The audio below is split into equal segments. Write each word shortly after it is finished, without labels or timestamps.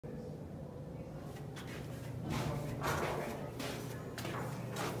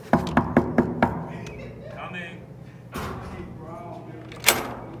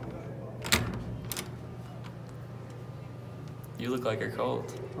look like you're cold.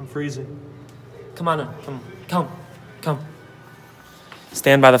 I'm freezing. Come on in. Come.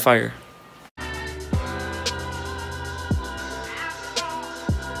 Stand by the fire.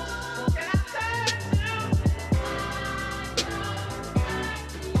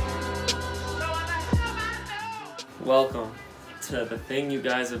 Welcome to the thing you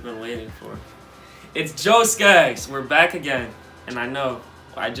guys have been waiting for. It's Joe Skaggs. We're back again. And I know,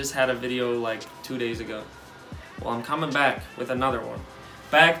 I just had a video like 2 days ago. Well, I'm coming back with another one.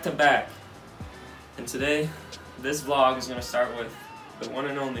 Back to back. And today, this vlog is going to start with the one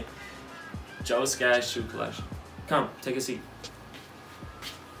and only Joe Skaggs shoe collection. Come, take a seat.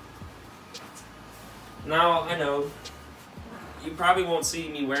 Now, I know, you probably won't see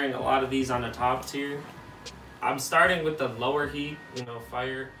me wearing a lot of these on the top tier. I'm starting with the lower heat, you know,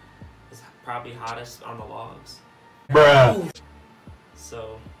 fire is probably hottest on the logs. Bruh.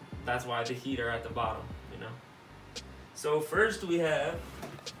 So that's why the heat are at the bottom, you know. So first we have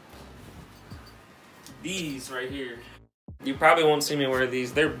these right here. You probably won't see me wear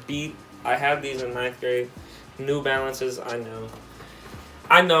these. They're beat. I had these in 9th grade. New Balances, I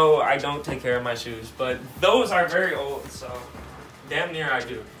know I don't take care of my shoes, but those are very old, so damn near I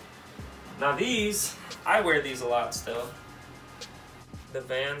do. Now these, I wear these a lot still. The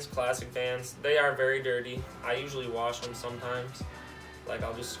Vans, classic Vans, they are very dirty. I usually wash them sometimes. Like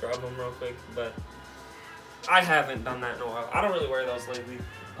I'll just scrub them real quick, but I haven't done that in a while. I don't really wear those lately.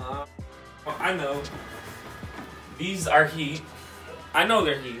 I know these are heat. I know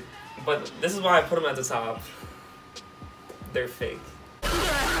they're heat, but this is why I put them at the top. They're fake.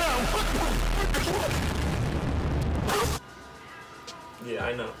 Yeah,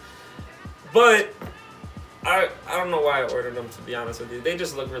 I know. But I don't know why I ordered them, to be honest with you. They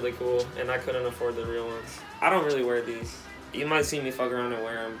just look really cool, and I couldn't afford the real ones. I don't really wear these. You might see me fuck around and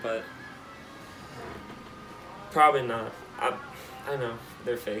wear them, but probably not. I know,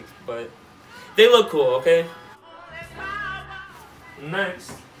 they're fake, but they look cool, okay?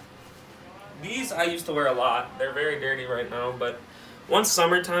 Next, these I used to wear a lot. They're very dirty right now, but once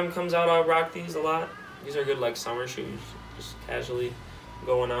summertime comes out, I'll rock these a lot. These are good, like, summer shoes, just casually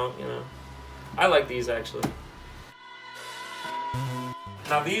going out, you know. I like these, actually.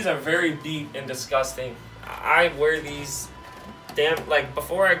 Now, these are very beat and disgusting. I wear these, like,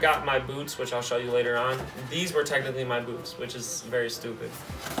 before I got my boots, which I'll show you later on, these were technically my boots, which is very stupid.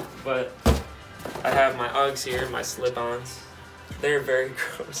 But I have my Uggs here, my slip-ons. They're very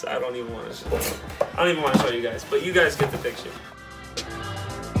gross. I don't even want to show you guys, but you guys get the picture.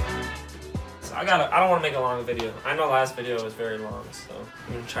 So I don't want to make a long video. I know last video was very long, so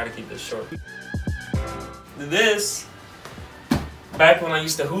I'm gonna try to keep this short. This, back when I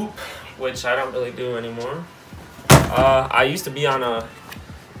used to hoop, which I don't really do anymore. I used to be on a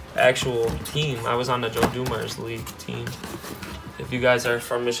actual team. I was on the Joe Dumars League team. If you guys are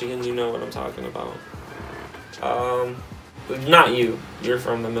from Michigan, you know what I'm talking about. Not you. You're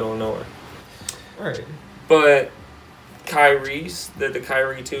from the middle of nowhere. Alright. But Kyrie's, the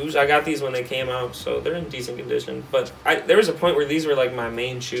Kyrie 2s, I got these when they came out, so they're in decent condition. But there was a point where these were like my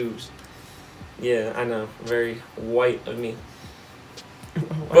main shoes. Yeah, I know. Very white of me.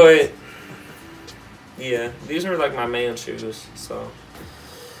 But yeah, these are like my main shoes, so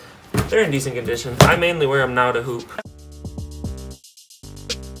they're in decent condition. I mainly wear them now to hoop.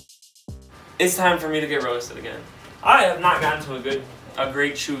 It's time for me to get roasted again. I have not gotten to a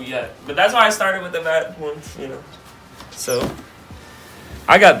great shoe yet, but that's why I started with the bad ones, you know. So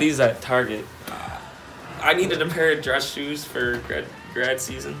I got these at Target. I needed a pair of dress shoes for grad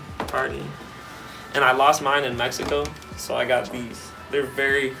season party, and I lost mine in Mexico, so I got these. They're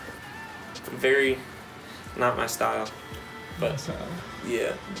very, very not my style, but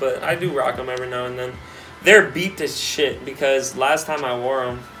yeah, but I do rock them every now and then. They're beat to shit because last time I wore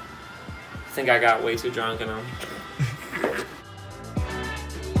them, I think I got way too drunk in them.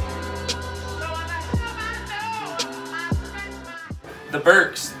 The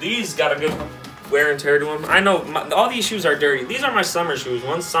Birks, these got a good wear and tear to them. I know all these shoes are dirty. These are my summer shoes.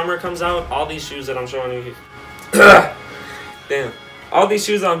 Once summer comes out, all these shoes that I'm showing you here, damn, all these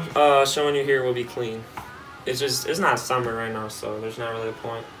shoes I'm showing you here will be clean. It's not summer right now, so there's not really a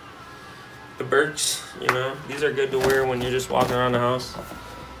point. The Birks, you know, these are good to wear when you're just walking around the house.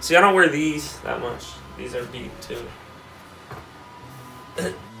 See, I don't wear these that much. These are beat too.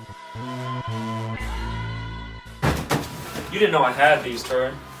 You didn't know I had these,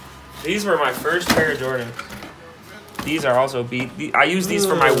 Troy. These were my first pair of Jordans. These are also beat. I used these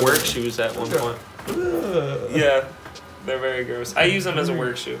for my work shoes at one point. Yeah, they're very gross. I use them as a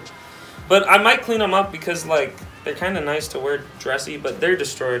work shoe. But I might clean them up because, like, they're kind of nice to wear dressy, but they're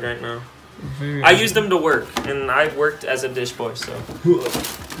destroyed right now. I used them to work, and I worked as a dish boy, so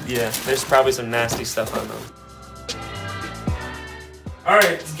yeah, there's probably some nasty stuff on them. All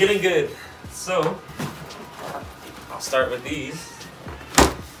right, it's getting good. So I'll start with these.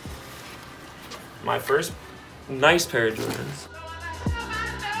 My first nice pair of Jordans.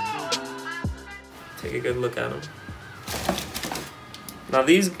 Take a good look at them. Now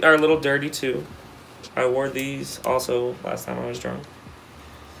these are a little dirty too. I wore these also last time I was drunk.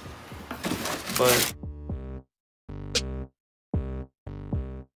 But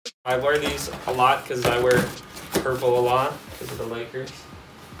I wear these a lot because I wear purple a lot because of the Lakers.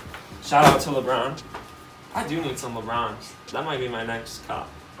 Shout out to LeBron. I do need some LeBrons. That might be my next cop.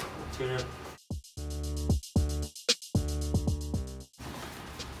 Tune in.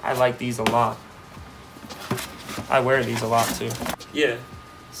 I like these a lot. I wear these a lot too. Yeah,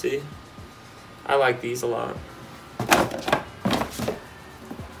 see? I like these a lot.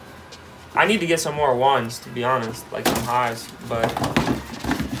 I need to get some more ones, to be honest, like some highs, but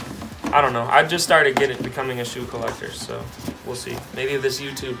I don't know. I just started becoming a shoe collector, so we'll see. Maybe if this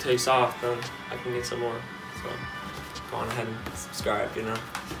YouTube takes off, then I can get some more. So go on ahead and subscribe, you know.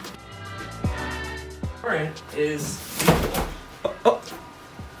 Alright,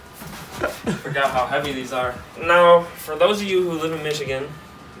 forgot how heavy these are. Now, for those of you who live in Michigan,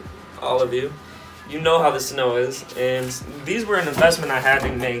 all of you, you know how the snow is, and these were an investment I had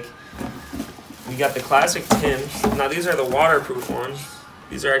to make. We got the classic Tims. Now these are the waterproof ones.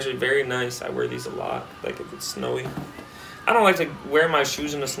 These are actually very nice. I wear these a lot, like if it's snowy. I don't like to wear my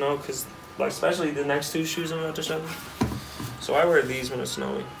shoes in the snow because, like, especially the next two shoes I'm about to show you. So I wear these when it's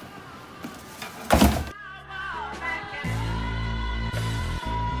snowy.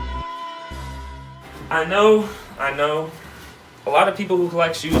 I know. A lot of people who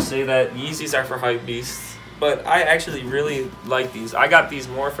collect shoes say that Yeezys are for hype beasts, but I actually really like these. I got these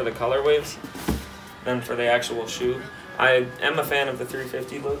more for the color waves than for the actual shoe. I am a fan of the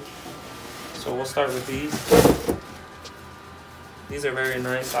 350 look, so we'll start with these. These are very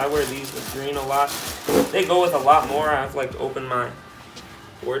nice. I wear these with green a lot. They go with a lot more. I've like opened my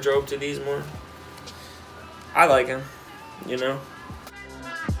wardrobe to these more. I like them, you know.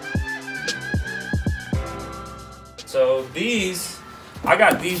 So these, I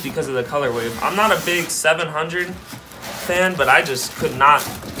got these because of the color wave. I'm not a big 700 fan, but I just could not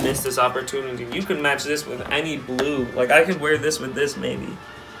miss this opportunity. You could match this with any blue. Like I could wear this with this maybe.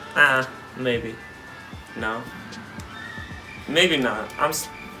 Maybe. No. Maybe not.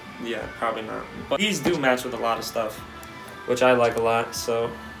 Yeah, probably not. But these do match with a lot of stuff, which I like a lot, so.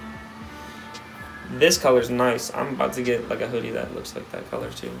 This color's nice. I'm about to get like a hoodie that looks like that color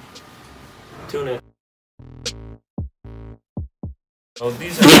too. Tune in. So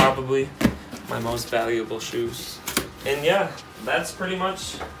these are probably my most valuable shoes. And yeah, that's pretty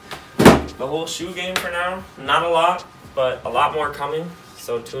much the whole shoe game for now. Not a lot, but a lot more coming.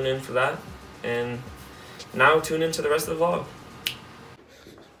 So tune in for that. And now tune into the rest of the vlog.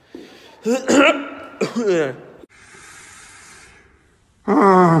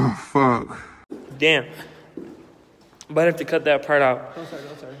 Oh, fuck. Damn. Might have to cut that part out.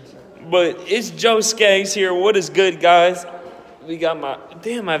 Sorry. But it's Joe Skaggs here. What is good, guys? We got my...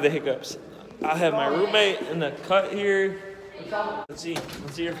 Damn, I have the hiccups. I have my roommate in the cut here. Let's see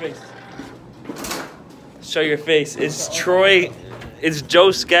your face. Show your face. It's Troy. It's Joe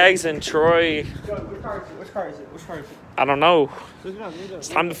Skaggs and Troy. Which car is it? I don't know. It's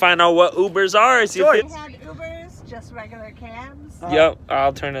time to find out what Ubers are. We had Ubers, just regular cabs. Yep,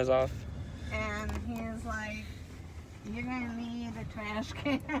 I'll turn this off. And he's like, you're going to need a trash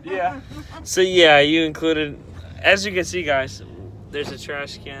can. Yeah. So yeah, you included... As you can see, guys, there's a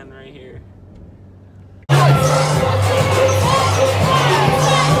trash can right here.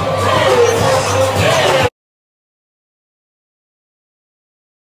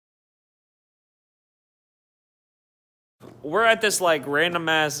 We're at this like random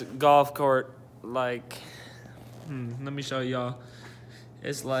ass golf court, like, let me show y'all.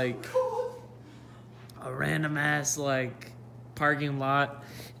 It's like a random ass like parking lot.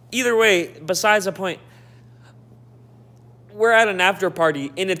 Either way, besides the point, we're at an after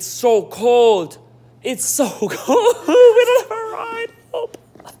party and it's so cold. It's so cold. We don't have a ride. Help.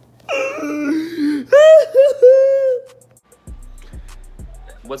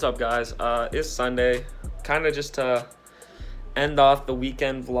 What's up, guys? It's Sunday. Kind of just to end off the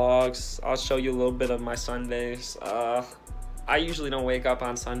weekend vlogs. I'll show you a little bit of my Sundays. I usually don't wake up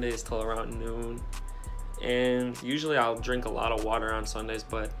on Sundays till around noon. And usually I'll drink a lot of water on Sundays,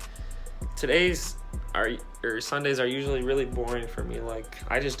 but Sundays are usually really boring for me. Like,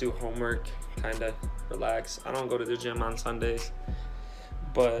 I just do homework, kind of relax. I don't go to the gym on Sundays,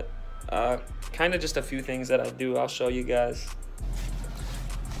 but Kind of just a few things that I do. I'll show you guys.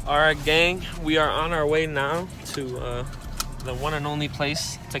 All right, gang, we are on our way now to the one and only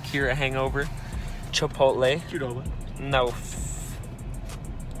place to cure a hangover, Chipotle. Qdoba. No,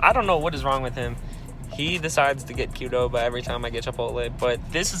 I don't know what is wrong with him. He decides to get Qdoba every time I get Chipotle, but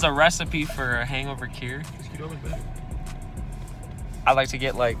this is a recipe for a hangover cure. I like to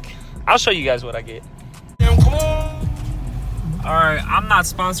get I'll show you guys what I get. All right, I'm not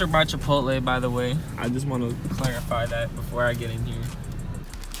sponsored by Chipotle, by the way. I just want to clarify that before I get in here.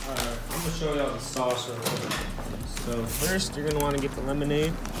 All right, I'm gonna show y'all the sauce real quick. So first, you're gonna want to get the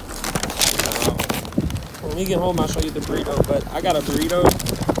lemonade. When we get home, I'll show you the burrito, but I got a burrito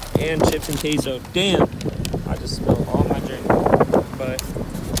and chips and queso. Damn, I just spilled all my drink, but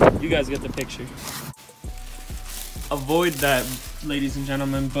you guys get the picture. Avoid that, ladies and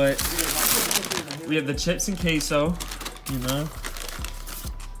gentlemen, but we have the chips and queso, you know,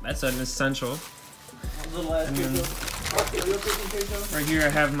 that's an essential. And then right here I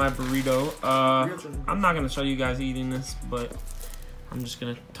have my burrito. I'm not gonna show you guys eating this, but I'm just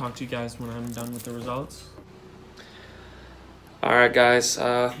gonna talk to you guys when I'm done with the results. All right, guys,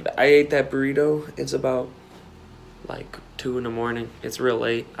 I ate that burrito. It's about 2 in the morning. It's real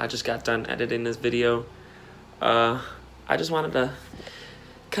late. I just got done editing this video. I just wanted to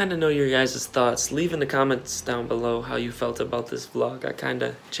kind of know your guys' thoughts. Leave in the comments down below how you felt about this vlog. I kind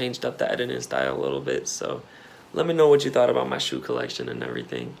of changed up the editing style a little bit, so let me know what you thought about my shoe collection and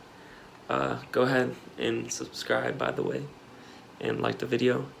everything. Go ahead and subscribe, by the way, and like the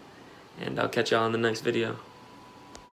video, and I'll catch y'all in the next video.